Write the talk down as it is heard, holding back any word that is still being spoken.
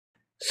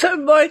So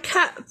my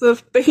cats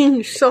have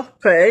been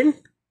shopping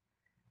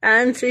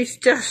and she's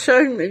just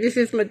shown me, this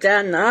is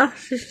Madonna,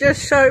 she's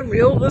just shown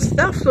me all the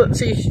stuff that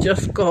she's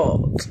just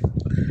got.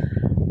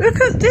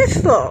 Look at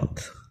this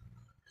lot.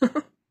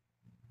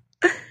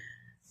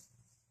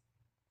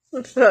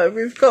 So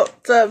we've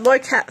got, my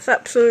cats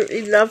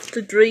absolutely love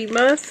the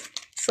Dreamers,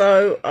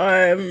 so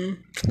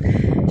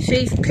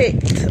she's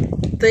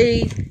picked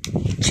the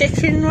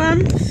chicken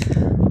ones,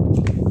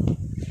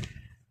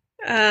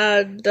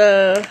 and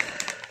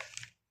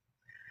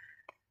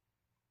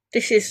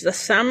this is the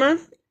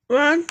salmon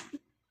one,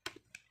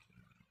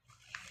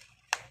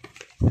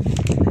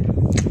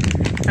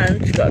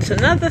 and she's got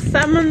another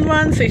salmon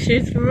one, so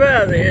she's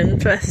really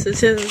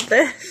interested in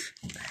this.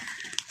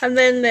 And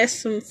then there's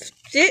some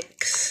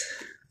sticks.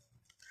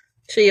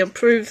 She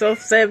approves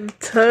of them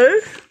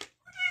too.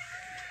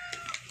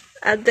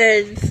 And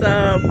then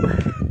some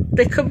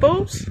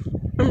lickables.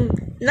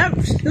 No,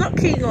 she's not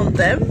keen on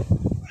them.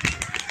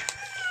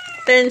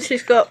 Then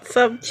she's got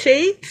some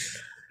cheese.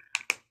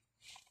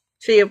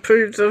 She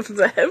approves of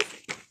them.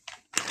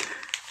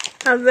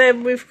 And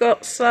then we've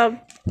got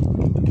some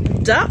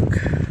duck.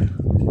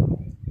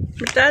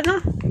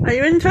 Madonna, are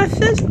you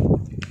interested?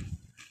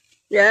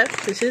 Yeah,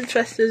 she's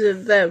interested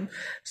in them.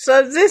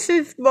 So this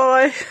is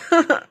my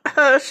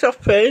her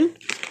shopping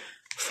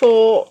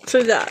for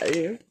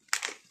today.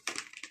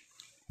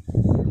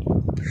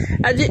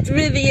 And it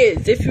really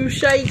is, if you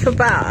shake a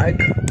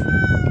bag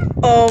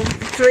of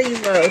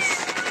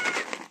Dreamers,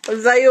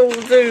 they all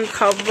do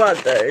come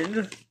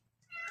running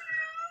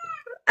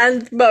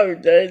and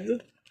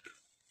moaning.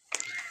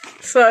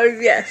 So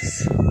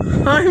yes,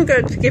 I'm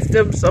going to give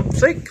them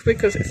something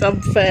because it's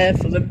unfair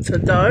for them to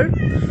know.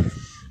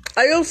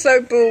 I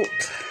also bought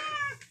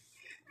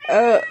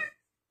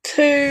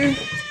 2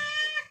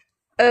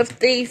 of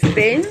these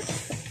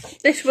bins.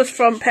 This was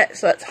from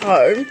Pets at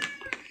Home.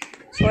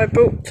 So I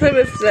bought 2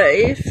 of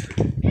these,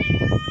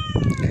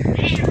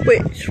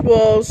 which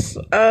was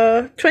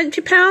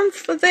 £20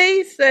 for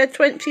these. They're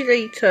 20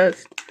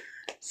 litres.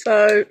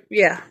 So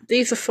yeah,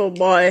 these are for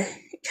my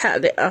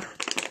cat litter.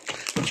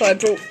 So I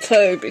bought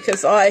 2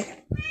 because I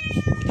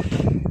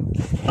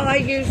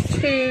use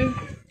 2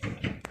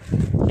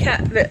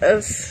 cat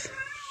litters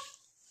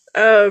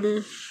a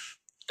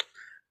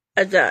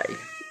day,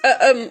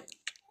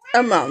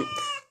 a month,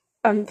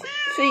 and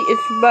she is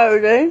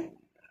moaning,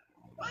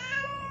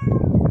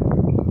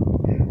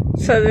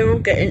 so they're all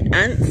getting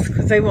ants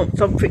because they want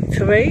something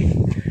to eat.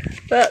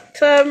 But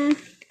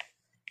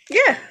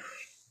yeah.